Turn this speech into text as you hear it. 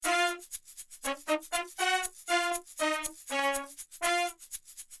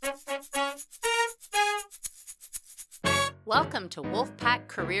Welcome to Wolfpack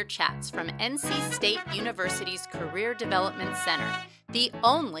Career Chats from NC State University's Career Development Center, the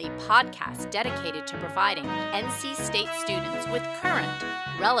only podcast dedicated to providing NC State students with current,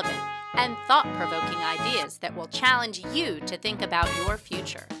 relevant, and thought-provoking ideas that will challenge you to think about your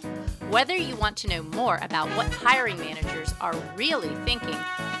future. Whether you want to know more about what hiring managers are really thinking,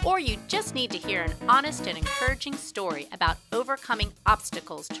 or you just need to hear an honest and encouraging story about overcoming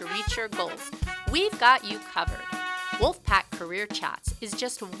obstacles to reach your goals, we've got you covered. Wolfpack Career Chats is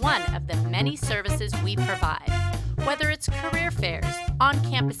just one of the many services we provide. Whether it's career fairs,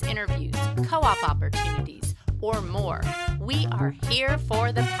 on-campus interviews, co-op opportunities, or more, we are here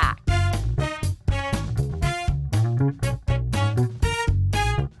for the pack.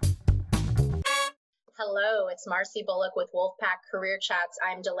 Hello, it's Marcy Bullock with Wolfpack Career Chats.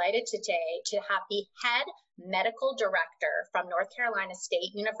 I'm delighted today to have the head medical director from North Carolina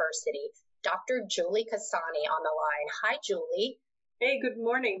State University, Dr. Julie Casani, on the line. Hi, Julie. Hey, good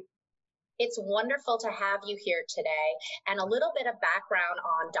morning. It's wonderful to have you here today, and a little bit of background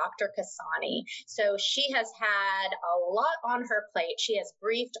on Dr. Casani. So she has had a lot on her plate. She has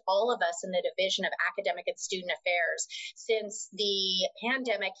briefed all of us in the Division of Academic and Student Affairs since the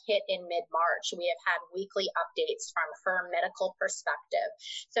pandemic hit in mid-March. We have had weekly updates from her medical perspective.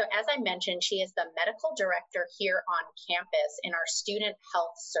 So as I mentioned, she is the medical director here on campus in our Student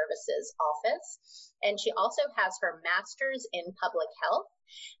Health Services office, and she also has her master's in public health.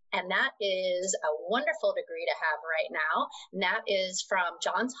 And that is a wonderful degree to have right now. And that is from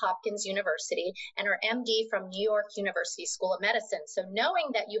Johns Hopkins University and her MD from New York University School of Medicine. So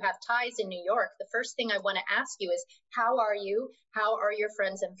knowing that you have ties in New York, the first thing I want to ask you is, how are you? How are your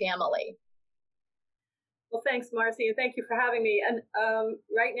friends and family? Well, thanks, Marcy, and thank you for having me. And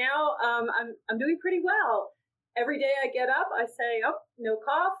right now, I'm doing pretty well. Every day I get up, I say, oh, no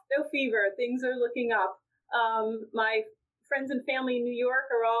cough, no fever. Things are looking up. My friends and family in New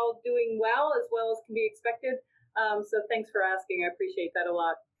York are all doing well as can be expected. So thanks for asking. I appreciate that a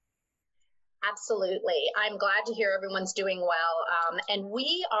lot. Absolutely. I'm glad to hear everyone's doing well. And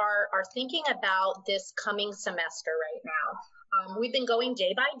we are thinking about this coming semester right now. We've been going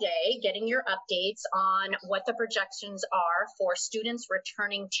day by day, getting your updates on what the projections are for students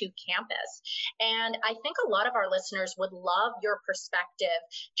returning to campus. And I think a lot of our listeners would love your perspective,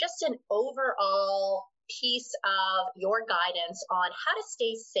 just an overall piece of your guidance on how to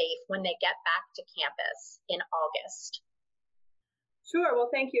stay safe when they get back to campus in August. Sure. Well,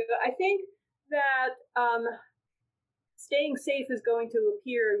 thank you. I think that staying safe is going to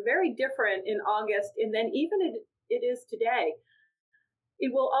appear very different in August than even it is today.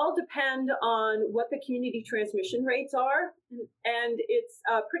 It will all depend on what the community transmission rates are. And it's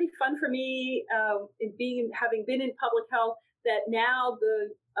pretty fun for me, having been in public health, that now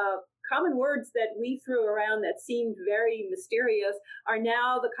the common words that we threw around that seemed very mysterious are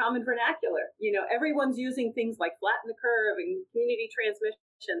now the common vernacular. You know, everyone's using things like flatten the curve and community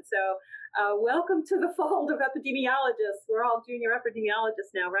transmission. So welcome to the fold of epidemiologists. We're all junior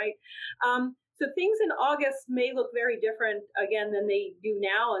epidemiologists now, right? So things in August may look very different, again, than they do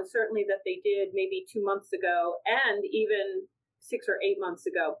now, and certainly that they did maybe 2 months ago and even 6 or 8 months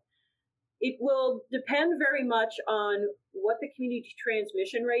ago. It will depend very much on what the community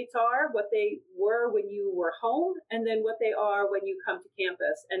transmission rates are, what they were when you were home, and then what they are when you come to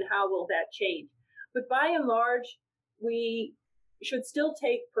campus, and how will that change. But by and large, we should still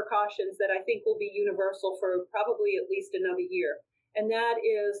take precautions that I think will be universal for probably at least another year. And that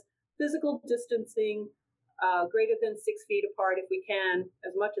is physical distancing, greater than 6 feet apart if we can,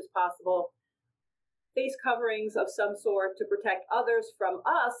 as much as possible. Face coverings of some sort to protect others from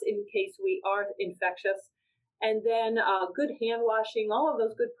us in case we are infectious, and then good hand washing, all of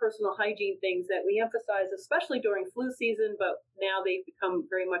those good personal hygiene things that we emphasize, especially during flu season, but now they've become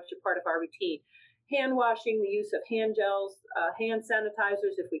very much a part of our routine. Hand washing, the use of hand gels, hand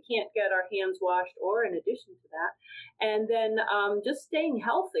sanitizers if we can't get our hands washed, or in addition to that, and then just staying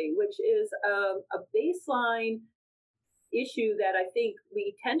healthy, which is a baseline issue that I think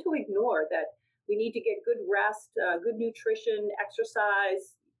we tend to ignore, that we need to get good rest, good nutrition,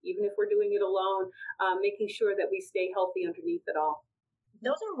 exercise, even if we're doing it alone, making sure that we stay healthy underneath it all.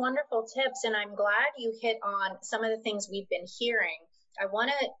 Those are wonderful tips, and I'm glad you hit on some of the things we've been hearing. I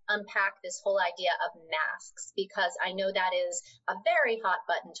want to unpack this whole idea of masks, because I know that is a very hot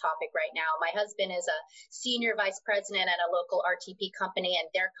button topic right now. My husband is a senior vice president at a local RTP company, and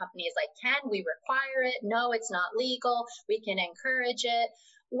their company is like, can we require it? No, it's not legal. We can encourage it.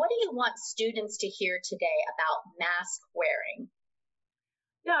 What do you want students to hear today about mask wearing?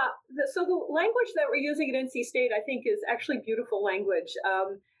 Yeah, so the language that we're using at NC State, I think, is actually beautiful language.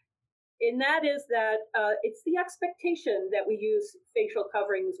 And that is that it's the expectation that we use facial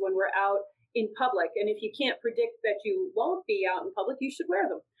coverings when we're out in public. And if you can't predict that you won't be out in public, you should wear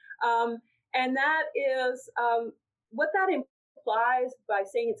them. And that is what that implies by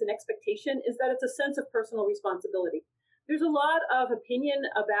saying it's an expectation is that it's a sense of personal responsibility. There's a lot of opinion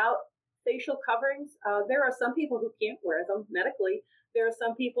about facial coverings. There are some people who can't wear them medically. There are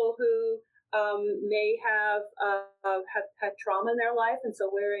some people who may have had trauma in their life, and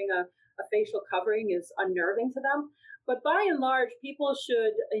so wearing a facial covering is unnerving to them. But by and large, people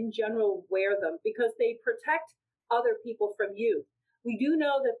should, in general, wear them because they protect other people from you. We do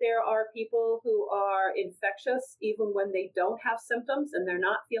know that there are people who are infectious even when they don't have symptoms and they're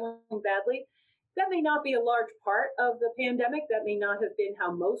not feeling badly. That may not be a large part of the pandemic. That may not have been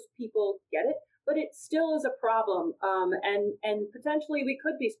how most people get it, but it still is a problem. And potentially we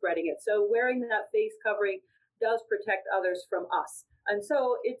could be spreading it. So wearing that face covering does protect others from us. And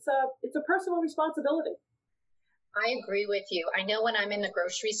so it's a personal responsibility. I agree with you. I know when I'm in the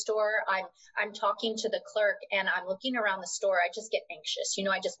grocery store, I'm talking to the clerk and I'm looking around the store, I just get anxious.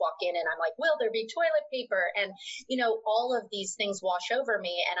 I just walk in and I'm like, will there be toilet paper? And, all of these things wash over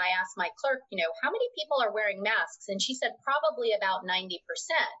me. And I asked my clerk, how many people are wearing masks? And she said, probably about 90%.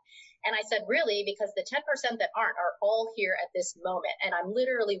 And I said, really? Because the 10% that aren't are all here at this moment. And I'm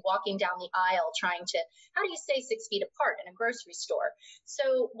literally walking down the aisle trying to, how do you stay 6 feet apart in a grocery store?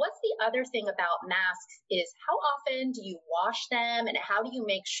 So what's the other thing about masks is how often do you wash them and how do you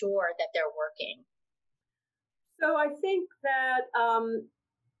make sure that they're working? So I think that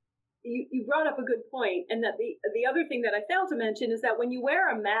you brought up a good point, and that the other thing that I failed to mention is that when you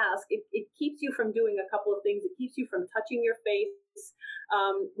wear a mask, it keeps you from doing a couple of things. It keeps you from touching your face,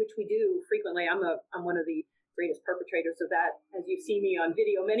 which we do frequently. I'm one of the greatest perpetrators of that, as you've seen me on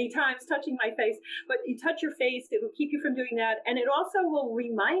video many times, touching my face. But you touch your face, it will keep you from doing that, and it also will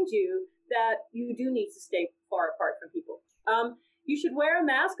remind you that you do need to stay far apart from people. You should wear a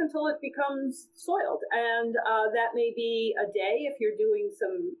mask until it becomes soiled. And that may be a day if you're doing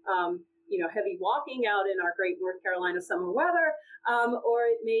some, heavy walking out in our great North Carolina summer weather. Or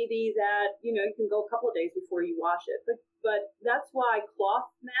it may be that, you can go a couple of days before you wash it. But that's why cloth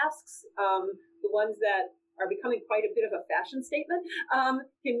masks, the ones that are becoming quite a bit of a fashion statement,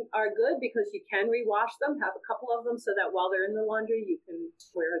 are good because you can rewash them, have a couple of them so that while they're in the laundry, you can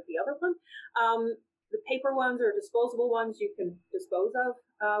wear the other one. The paper ones or disposable ones you can dispose of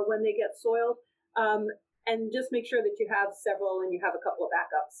when they get soiled. And just make sure that you have several and you have a couple of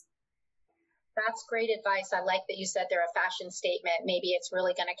backups. That's great advice. I like that you said they're a fashion statement. Maybe it's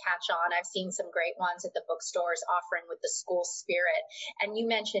really going to catch on. I've seen some great ones at the bookstores offering with the school spirit. And you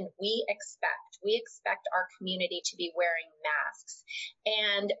mentioned we expect our community to be wearing masks.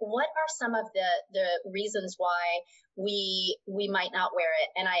 And what are some of the reasons why we might not wear it?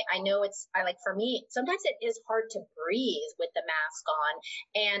 And I know for me, sometimes it is hard to breathe with the mask on.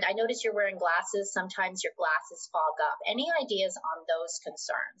 And I notice you're wearing glasses. Sometimes your glasses fog up. Any ideas on those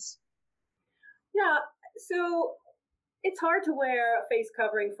concerns? Yeah, so it's hard to wear a face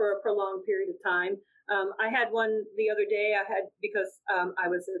covering for a prolonged period of time. I had one the other day. Because I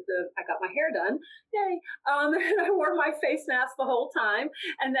got my hair done, yay! And I wore my face mask the whole time,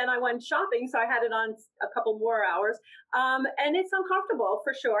 and then I went shopping, so I had it on a couple more hours. And it's uncomfortable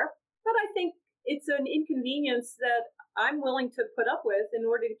for sure, but I think it's an inconvenience that I'm willing to put up with in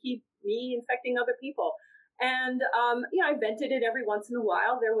order to keep me infecting other people. And, I vented it every once in a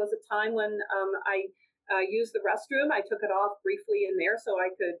while. There was a time when I used the restroom. I took it off briefly in there so I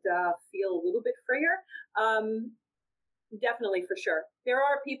could feel a little bit freer. Definitely, for sure. There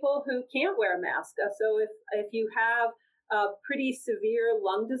are people who can't wear a mask. So if you have pretty severe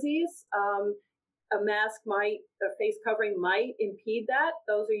lung disease, a face covering might impede that.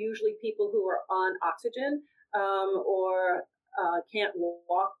 Those are usually people who are on oxygen or can't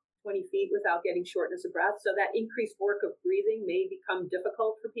walk 20 feet without getting shortness of breath. So that increased work of breathing may become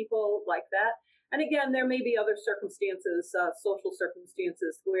difficult for people like that. And again, there may be other circumstances, social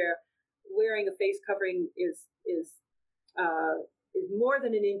circumstances, where wearing a face covering is more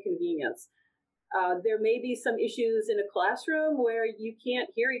than an inconvenience. There may be some issues in a classroom where you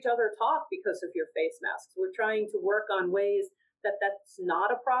can't hear each other talk because of your face masks. We're trying to work on ways that that's not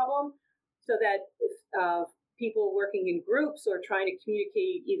a problem, so that if people working in groups or trying to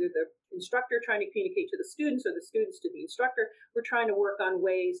communicate, either the instructor trying to communicate to the students or the students to the instructor, we're trying to work on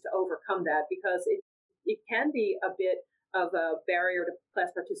ways to overcome that, because it can be a bit of a barrier to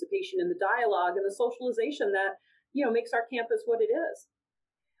class participation in the dialogue and the socialization that makes our campus what it is.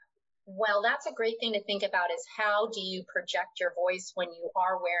 Well, that's a great thing to think about is how do you project your voice when you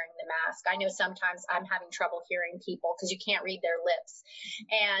are wearing the mask? I know sometimes I'm having trouble hearing people because you can't read their lips.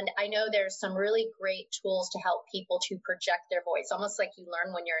 And I know there's some really great tools to help people to project their voice, almost like you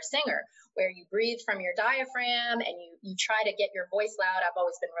learn when you're a singer, where you breathe from your diaphragm and you try to get your voice loud. I've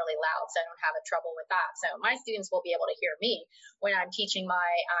always been really loud, so I don't have a trouble with that. So my students will be able to hear me when I'm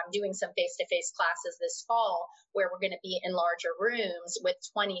I'm doing some face-to-face classes this fall where we're going to be in larger rooms with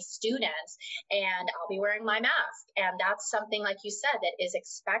 20 students, and I'll be wearing my mask. And that's something, like you said, that is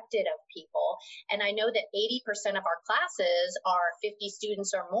expected of people. And I know that 80% of our classes are 50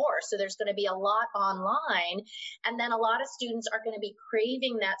 students or more. So there's going to be a lot online. And then a lot of students are going to be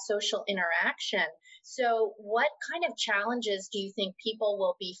craving that social interaction. So what kind of challenges do you think people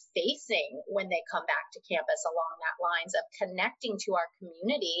will be facing when they come back to campus along that lines of connecting to our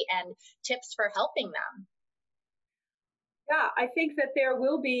community, and tips for helping them? Yeah, I think that there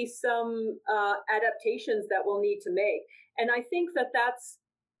will be some adaptations that we'll need to make. And I think that that's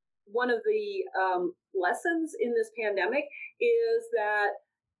one of the lessons in this pandemic is that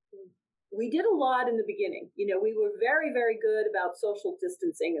we did a lot in the beginning. We were very, very good about social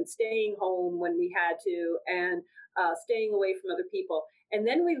distancing and staying home when we had to, and staying away from other people. And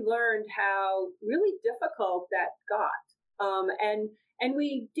then we learned how really difficult that got. And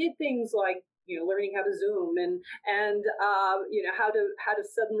we did things like learning how to Zoom and how to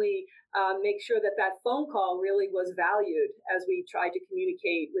suddenly make sure that phone call really was valued as we tried to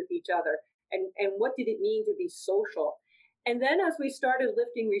communicate with each other. And what did it mean to be social? And then as we started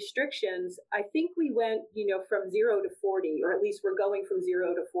lifting restrictions, I think we went, from 0 to 40, or at least we're going from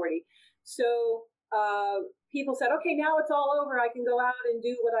 0 to 40. So people said, okay, now it's all over. I can go out and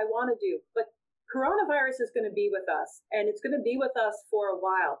do what I want to do. But coronavirus is going to be with us, and it's going to be with us for a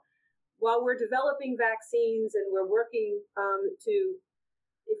while we're developing vaccines, and we're working to,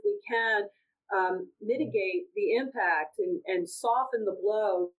 if we can, mitigate the impact and soften the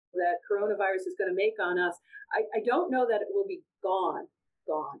blow that coronavirus is going to make on us. I don't know that it will be gone.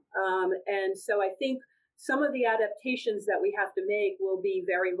 And so I think some of the adaptations that we have to make will be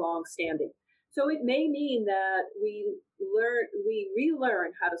very long-standing. So it may mean that we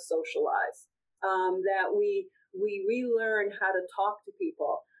relearn how to socialize, that we relearn how to talk to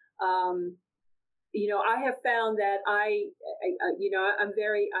people. I have found that I'm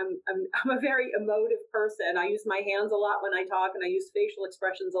a very emotive person. I use my hands a lot when I talk, and I use facial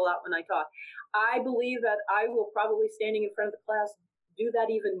expressions a lot when I talk. I believe that I will probably, standing in front of the class, do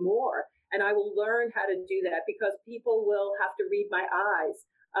that even more. And I will learn how to do that because people will have to read my eyes,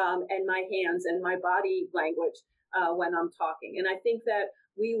 and my hands and my body language, when I'm talking. And I think that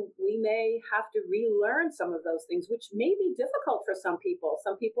we may have to relearn some of those things, which may be difficult for some people.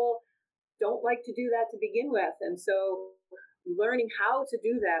 Some people don't like to do that to begin with, and so learning how to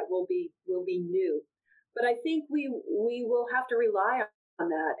do that will be new. But I think we will have to rely on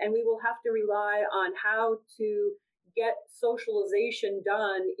that, and we will have to rely on how to get socialization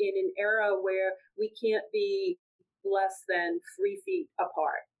done in an era where we can't be less than 3 feet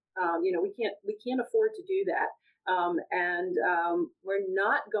apart. We can't afford to do that. We're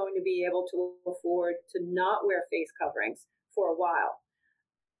not going to be able to afford to not wear face coverings for a while.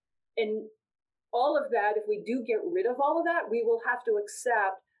 And all of that, if we do get rid of all of that, we will have to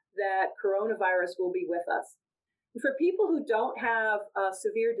accept that coronavirus will be with us. For people who don't have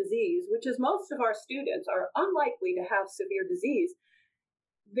severe disease, which is most of our students are unlikely to have severe disease,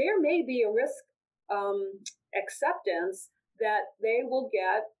 there may be a risk acceptance that they will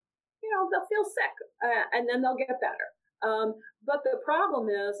get, they'll feel sick, and then they'll get better. But the problem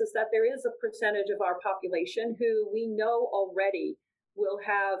is that there is a percentage of our population who we know already will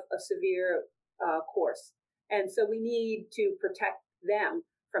have a severe course. And so we need to protect them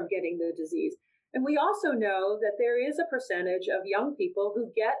from getting the disease. And we also know that there is a percentage of young people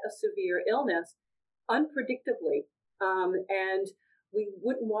who get a severe illness unpredictably, and we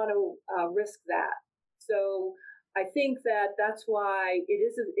wouldn't want to risk that. So I think that that's why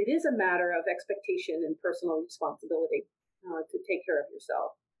it is a matter of expectation and personal responsibility to take care of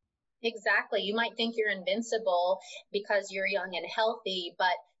yourself. Exactly. You might think you're invincible because you're young and healthy,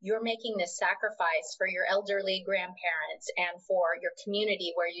 but you're making this sacrifice for your elderly grandparents and for your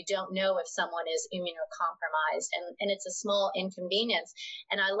community where you don't know if someone is immunocompromised, and it's a small inconvenience.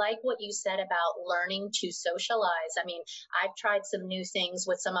 And I like what you said about learning to socialize. I mean, I've tried some new things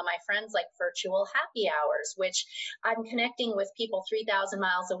with some of my friends, like virtual happy hours, which I'm connecting with people 3,000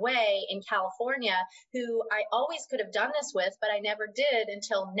 miles away in California who I always could have done this with, but I never did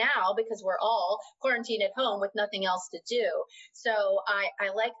until now because we're all quarantined at home with nothing else to do. So I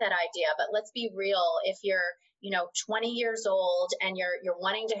like like that idea, but let's be real. If you're 20 years old and you're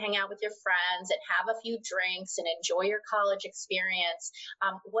wanting to hang out with your friends and have a few drinks and enjoy your college experience,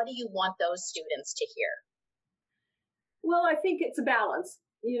 what do you want those students to hear? Well, I think it's a balance.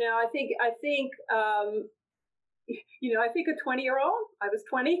 I think a 20-year-old, I was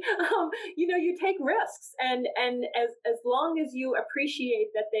 20, you take risks, and as long as you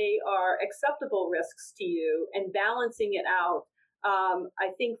appreciate that they are acceptable risks to you and balancing it out, I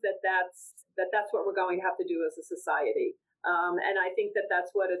think that's what we're going to have to do as a society. And I think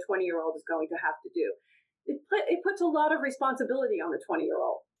that's what a 20-year-old is going to have to do. It puts a lot of responsibility on the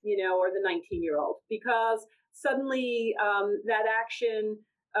 20-year-old, or the 19-year-old, because suddenly that action,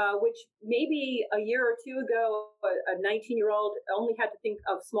 which maybe a year or two ago, a 19-year-old only had to think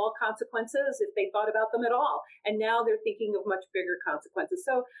of small consequences if they thought about them at all. And now they're thinking of much bigger consequences.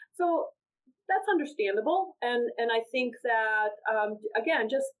 So that's understandable. And I think that, again,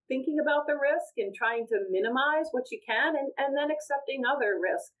 just thinking about the risk and trying to minimize what you can, and then accepting other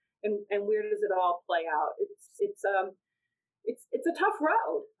risks, and where does it all play out? It's a tough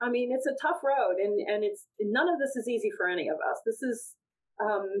road. I mean, it's a tough road, and it's none of this is easy for any of us. This is,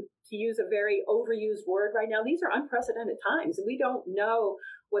 to use a very overused word right now, these are unprecedented times. We don't know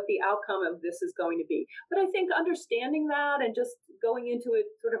what the outcome of this is going to be. But I think understanding that and just going into it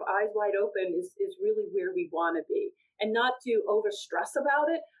sort of eyes wide open is really where we want to be, and not to over stress about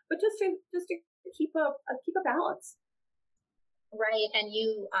it, but just to keep a balance. Right. And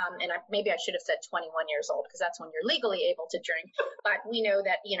maybe I should have said 21 years old, because that's when you're legally able to drink. But we know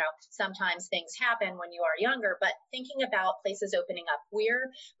that, sometimes things happen when you are younger. But thinking about places opening up,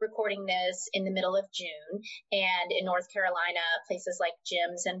 we're recording this in the middle of June. And in North Carolina, places like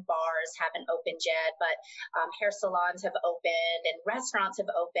gyms and bars haven't opened yet, but hair salons have opened and restaurants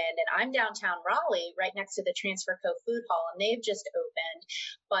have opened. And I'm downtown Raleigh, right next to the Transfer Co. Food Hall, and they've just opened.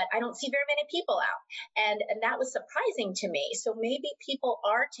 But I don't see very many people out. And that was surprising to me. So maybe people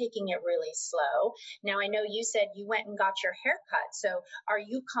are taking it really slow. Now, I know you said you went and got your hair cut. So are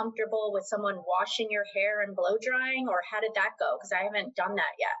you comfortable with someone washing your hair and blow drying, or how did that go? Because I haven't done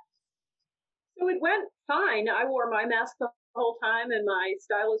that yet. So it went fine. I wore my mask the whole time, and my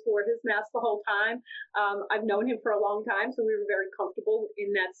stylist wore his mask the whole time. I've known him for a long time, so we were very comfortable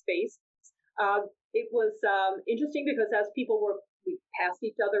in that space. It was interesting because as we passed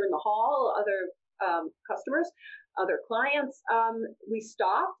each other in the hall, other customers, other clients, we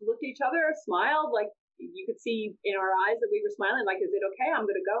stopped, looked at each other, smiled, like you could see in our eyes that we were smiling, like, is it okay? I'm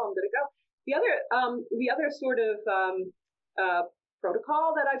going to go. The other sort of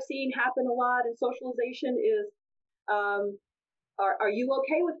protocol that I've seen happen a lot in socialization is, are you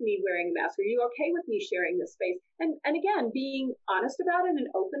okay with me wearing a mask? Are you okay with me sharing this space? And again, being honest about it and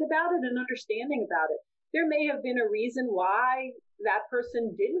open about it and understanding about it. There may have been a reason why that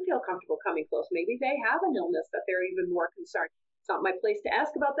person didn't feel comfortable coming close. Maybe they have an illness that they're even more concerned. It's not my place to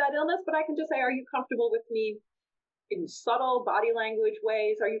ask about that illness, but I can just say, are you comfortable with me in subtle body language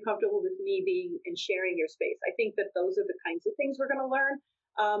ways? Are you comfortable with me being and sharing your space? I think that those are the kinds of things we're going to learn.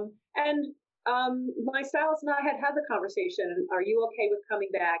 My stylist and I had the conversation. Are you okay with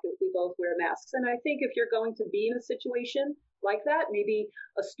coming back if we both wear masks? And I think if you're going to be in a situation like that, maybe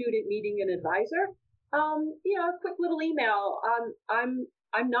a student meeting an advisor, a quick little email.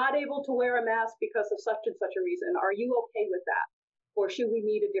 I'm not able to wear a mask because of such and such a reason. Are you okay with that? Or should we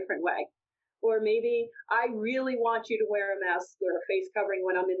meet a different way? Or maybe I really want you to wear a mask or a face covering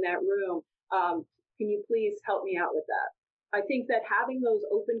when I'm in that room. Can you please help me out with that? I think that having those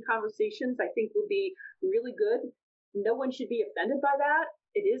open conversations, I think, will be really good. No one should be offended by that.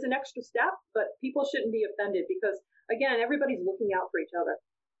 It is an extra step, but people shouldn't be offended because, again, everybody's looking out for each other.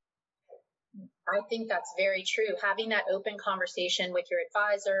 I think that's very true. Having that open conversation with your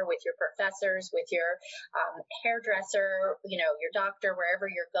advisor, with your professors, with your hairdresser, your doctor,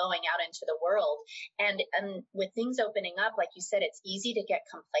 wherever you're going out into the world. And with things opening up, like you said, it's easy to get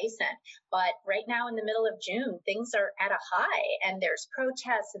complacent. But right now in the middle of June, things are at a high, and there's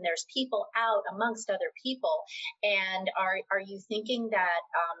protests and there's people out amongst other people. And are you thinking that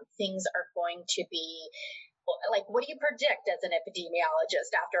things are going to be, like, what do you predict as an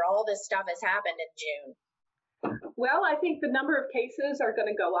epidemiologist after all this stuff has happened in June? Well, I think the number of cases are going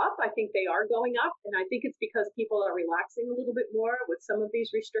to go up. I think they are going up, and I think it's because people are relaxing a little bit more with some of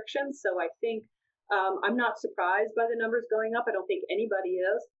these restrictions. So I think I'm not surprised by the numbers going up. I don't think anybody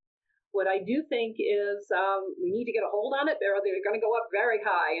is. What I do think is we need to get a hold on it. They're going to go up very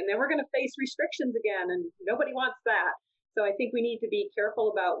high, and then we're going to face restrictions again, and nobody wants that. So I think we need to be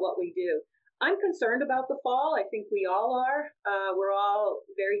careful about what we do. I'm concerned about the fall. I think we all are. We're all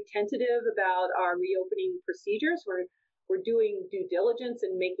very tentative about our reopening procedures. We're we're doing due diligence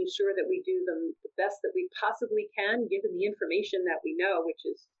and making sure that we do them the best that we possibly can, given the information that we know, which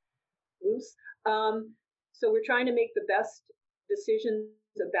is loose. So we're trying to make the best decisions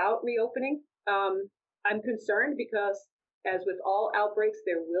about reopening. I'm concerned because, as with all outbreaks,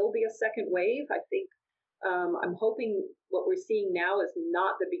 there will be a second wave. I think I'm hoping what we're seeing now is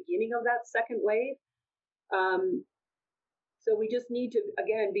not the beginning of that second wave. So we just need to,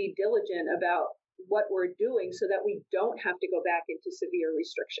 again, be diligent about what we're doing so that we don't have to go back into severe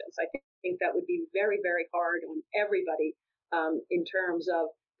restrictions. I think that would be very, very hard on everybody in terms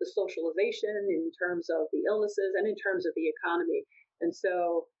of the socialization, in terms of the illnesses, and in terms of the economy. And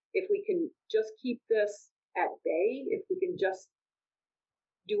so if we can just keep this at bay, if we can just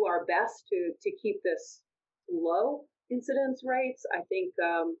do our best to keep this low incidence rates, I think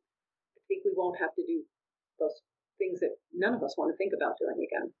we won't have to do those things that none of us want to think about doing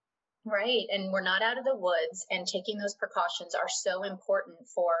again. Right. And we're not out of the woods, and taking those precautions are so important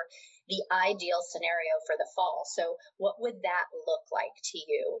for the ideal scenario for the fall. So what would that look like to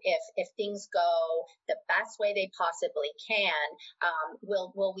you if things go the best way they possibly can?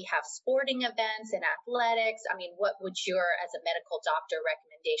 Will we have sporting events and athletics? I mean, what would your, as a medical doctor,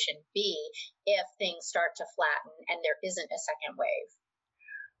 recommendation be if things start to flatten and there isn't a second wave?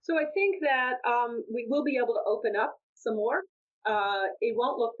 So I think that we will be able to open up some more. It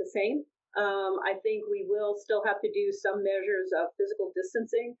won't look the same. I think we will still have to do some measures of physical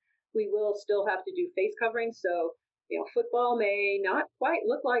distancing. We will still have to do face coverings. So, football may not quite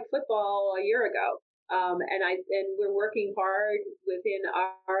look like football a year ago. And we're working hard within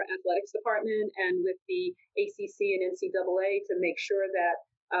our athletics department and with the ACC and NCAA to make sure that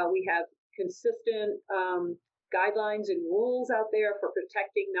we have consistent guidelines and rules out there for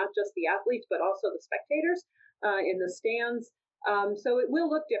protecting not just the athletes, but also the spectators in the stands. So it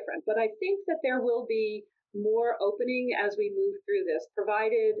will look different, but I think that there will be more opening as we move through this,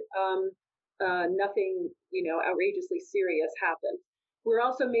 provided nothing, outrageously serious happens. We're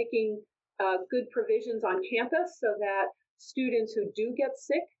also making good provisions on campus so that students who do get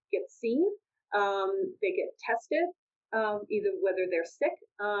sick get seen, they get tested, either whether they're sick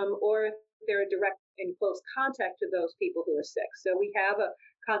or if they're a direct and close contact to those people who are sick. So we have a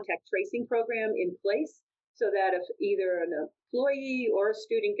contact tracing program in place, so that if either an employee or a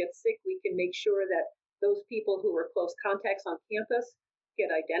student gets sick, we can make sure that those people who were close contacts on campus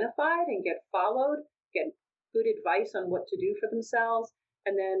get identified and get followed, get good advice on what to do for themselves,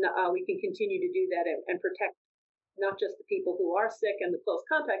 and then we can continue to do that and protect not just the people who are sick and the close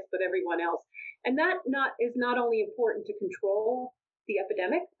contacts, but everyone else. And that is not only important to control the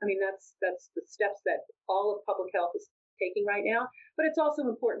epidemic. I mean, that's the steps that all of public health is taking right now, but it's also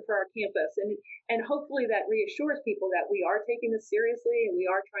important for our campus, and hopefully that reassures people that we are taking this seriously and we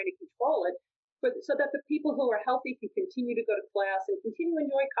are trying to control it, so that the people who are healthy can continue to go to class and continue to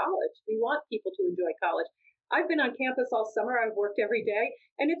enjoy college. We want people to enjoy college. I've been on campus all summer. I've worked every day,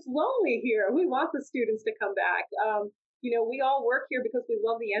 and it's lonely here. We want the students to come back. We all work here because we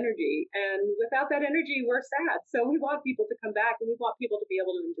love the energy, and without that energy, we're sad. So we want people to come back, and we want people to be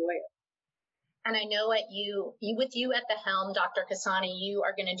able to enjoy it. And I know with you at the helm, Dr. Khassani, you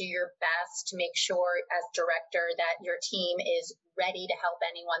are going to do your best to make sure as director that your team is ready to help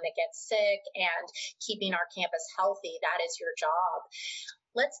anyone that gets sick and keeping our campus healthy. That is your job.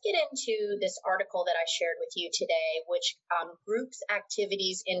 Let's get into this article that I shared with you today, which groups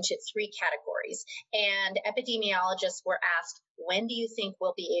activities into 3 categories. And epidemiologists were asked, when do you think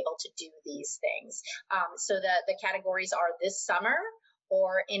we'll be able to do these things? So the categories are this summer,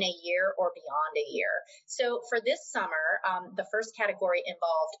 or in a year, or beyond a year. So for this summer, the first category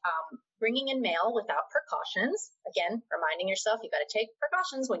involved bringing in mail without precautions. Again, reminding yourself you got to take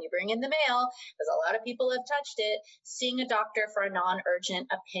precautions when you bring in the mail, because a lot of people have touched it. Seeing a doctor for a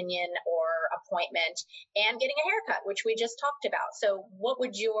non-urgent opinion or appointment, and getting a haircut, which we just talked about. So what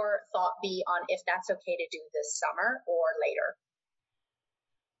would your thought be on if that's okay to do this summer or later?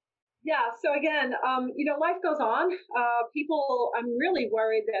 Yeah, so again, life goes on. I'm really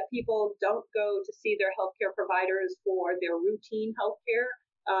worried that people don't go to see their healthcare providers for their routine healthcare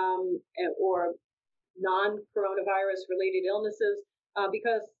or non-coronavirus related illnesses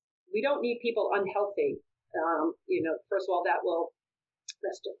because we don't need people unhealthy. First of all,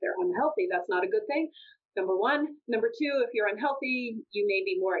 that's just they're unhealthy. That's not a good thing. Number one. Number two, if you're unhealthy, you may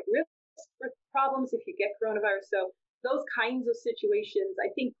be more at risk for problems if you get coronavirus. So those kinds of situations, I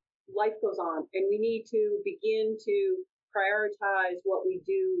think, life goes on, and we need to begin to prioritize what we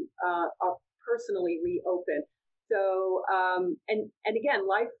do personally reopen. So, and again,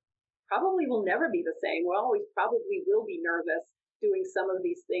 life probably will never be the same. We always probably will be nervous doing some of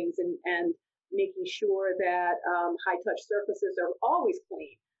these things and making sure that high touch surfaces are always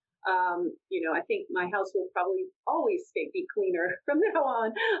clean. I think my house will probably always be cleaner from now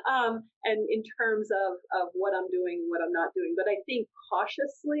on. And in terms of what I'm doing, what I'm not doing, but I think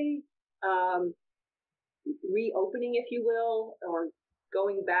cautiously reopening, if you will, or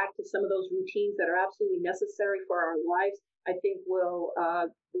going back to some of those routines that are absolutely necessary for our lives, I think will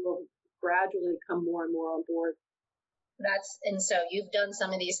gradually come more and more on board. And so you've done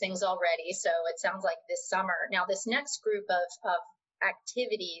some of these things already. So it sounds like this summer. Now, this next group of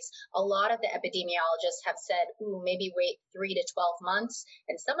activities, a lot of the epidemiologists have said, maybe wait 3 to 12 months.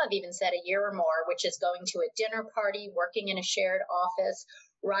 And some have even said a year or more, which is going to a dinner party, working in a shared office,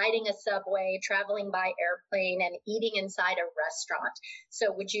 riding a subway, traveling by airplane, and eating inside a restaurant.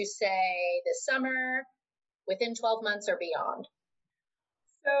 So would you say this summer, within 12 months or beyond?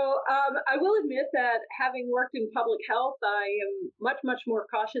 So I will admit that having worked in public health, I am much, much more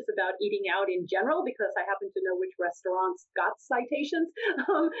cautious about eating out in general because I happen to know which restaurants got citations.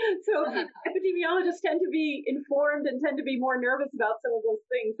 So epidemiologists tend to be informed and tend to be more nervous about some of those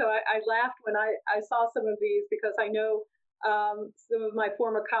things. So I laughed when I saw some of these because I know some of my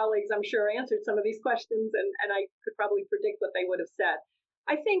former colleagues, I'm sure, answered some of these questions, and I could probably predict what they would have said.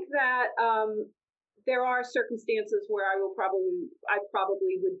 I think that there are circumstances where I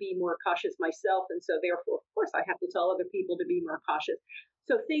probably would be more cautious myself, and so therefore, of course, I have to tell other people to be more cautious.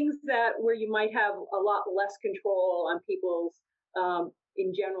 So things where you might have a lot less control on people's,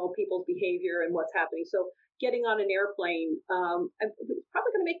 in general, people's behavior and what's happening. So getting on an airplane, it's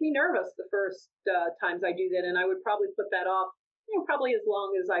probably going to make me nervous the first times I do that, and I would probably put that off, probably as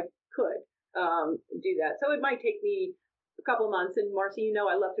long as I could do that. So it might take me a couple of months, and Marcy,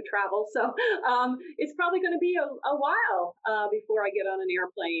 I love to travel, so it's probably going to be a while before I get on an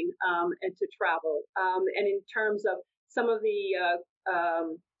airplane and to travel. And in terms of some of the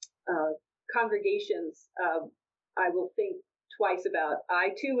congregations, I will think twice about.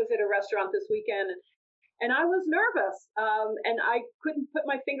 I too was at a restaurant this weekend, and I was nervous, and I couldn't put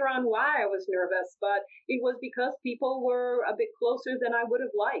my finger on why I was nervous, but it was because people were a bit closer than I would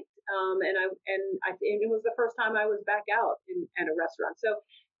have liked, and it was the first time I was back out at a restaurant. So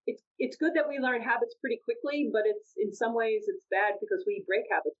it's good that we learn habits pretty quickly, but it's in some ways it's bad because we break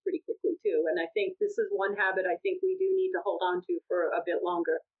habits pretty quickly too. And I think this is one habit I think we do need to hold on to for a bit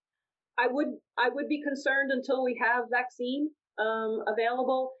longer. I would be concerned until we have vaccine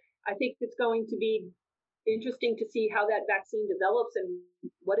available. I think it's going to be interesting to see how that vaccine develops and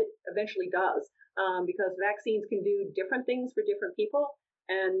what it eventually does, because vaccines can do different things for different people,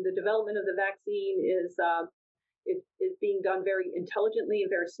 and the development of the vaccine is being done very intelligently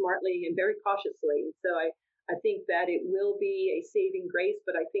and very smartly and very cautiously. So I think that it will be a saving grace,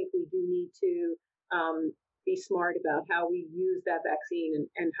 but I think we do need to be smart about how we use that vaccine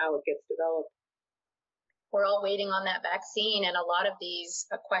and how it gets developed. We're all waiting on that vaccine, and a lot of these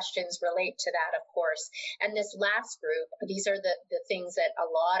questions relate to that, of course. And this last group, these are the things that a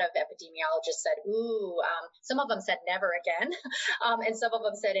lot of epidemiologists said, some of them said never again, and some of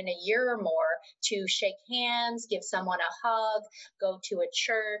them said in a year or more to shake hands, give someone a hug, go to a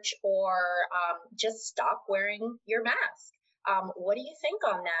church, or just stop wearing your mask. What do you think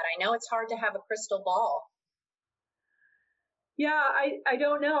on that? I know it's hard to have a crystal ball. Yeah, I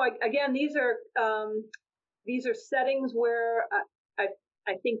don't know. Again, these are settings where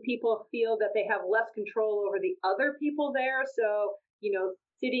I think people feel that they have less control over the other people there. So,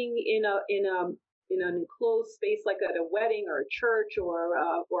 sitting in an enclosed space like at a wedding or a church or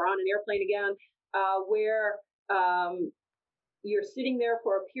on an airplane again, where you're sitting there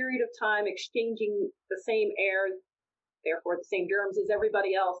for a period of time, exchanging the same air, therefore the same germs as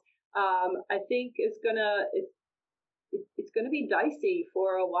everybody else, I think it's going to be dicey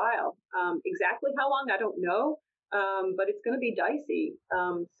for a while. Exactly how long, I don't know, but it's going to be dicey.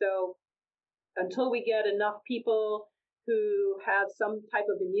 So until we get enough people who have some type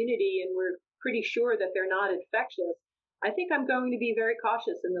of immunity and we're pretty sure that they're not infectious, I think I'm going to be very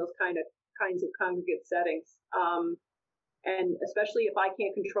cautious in those kinds of congregate settings. And especially if I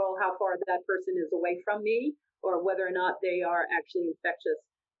can't control how far that person is away from me or whether or not they are actually infectious,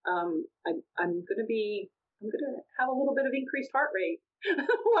 I'm going to have a little bit of increased heart rate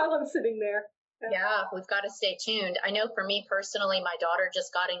while I'm sitting there. Yeah, we've got to stay tuned. I know for me personally, my daughter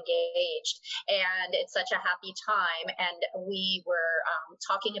just got engaged and it's such a happy time. And we were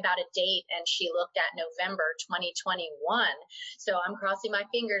talking about a date and she looked at November 2021. So I'm crossing my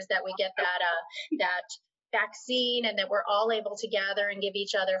fingers that we get that vaccine and that we're all able to gather and give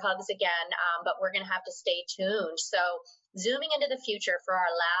each other hugs again. But we're going to have to stay tuned. So zooming into the future for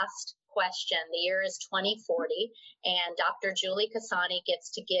our last question. The year is 2040, and Dr. Julie Cassani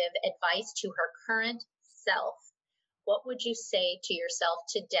gets to give advice to her current self. What would you say to yourself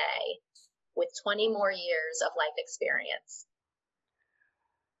today with 20 more years of life experience?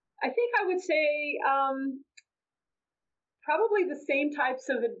 I think I would say probably the same types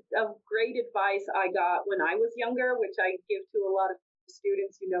of great advice I got when I was younger, which I give to a lot of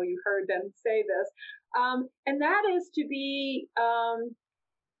students. You know, you heard them say this. And that is to be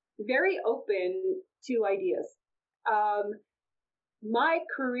very open to ideas. My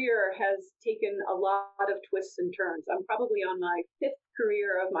career has taken a lot of twists and turns. I'm probably on my 5th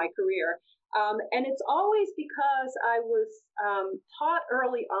career of my career. And it's always because I was taught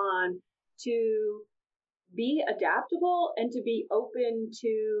early on to be adaptable and to be open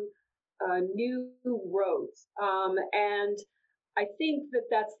to new roads. And I think that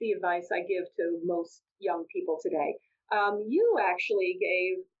that's the advice I give to most young people today. You actually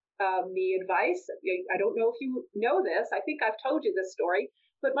gave me advice. I don't know if you know this. I think I've told you this story,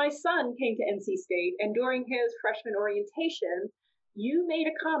 but my son came to NC State, and during his freshman orientation, you made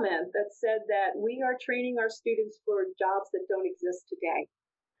a comment that said that we are training our students for jobs that don't exist today.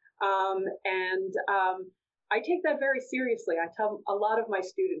 I take that very seriously. I tell a lot of my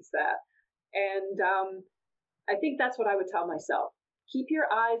students that. And I think that's what I would tell myself. Keep your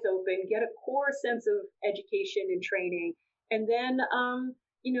eyes open, get a core sense of education and training, and then,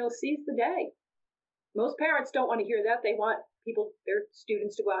 seize the day. Most parents don't want to hear that. They want their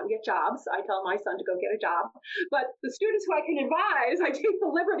students to go out and get jobs. I tell my son to go get a job. But the students who I can advise, I take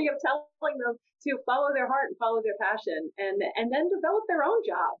the liberty of telling them to follow their heart and follow their passion, and then develop their own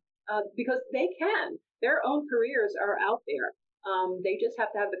job, because they can. Their own careers are out there. They just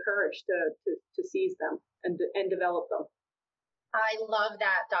have to have the courage to seize them and develop them. I love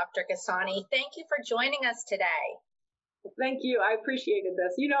that, Dr. Cassani. Thank you for joining us today. Thank you. I appreciated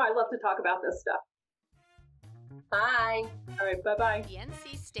this. You know, I love to talk about this stuff. Bye. All right, bye-bye. The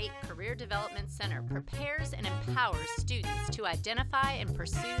NC State Career Development Center prepares and empowers students to identify and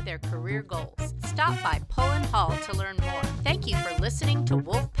pursue their career goals. Stop by Pullen Hall to learn more. Thank you for listening to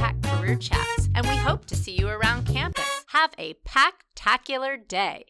Wolfpack Career Chats, and we hope to see you around campus. Have a pack-tacular day.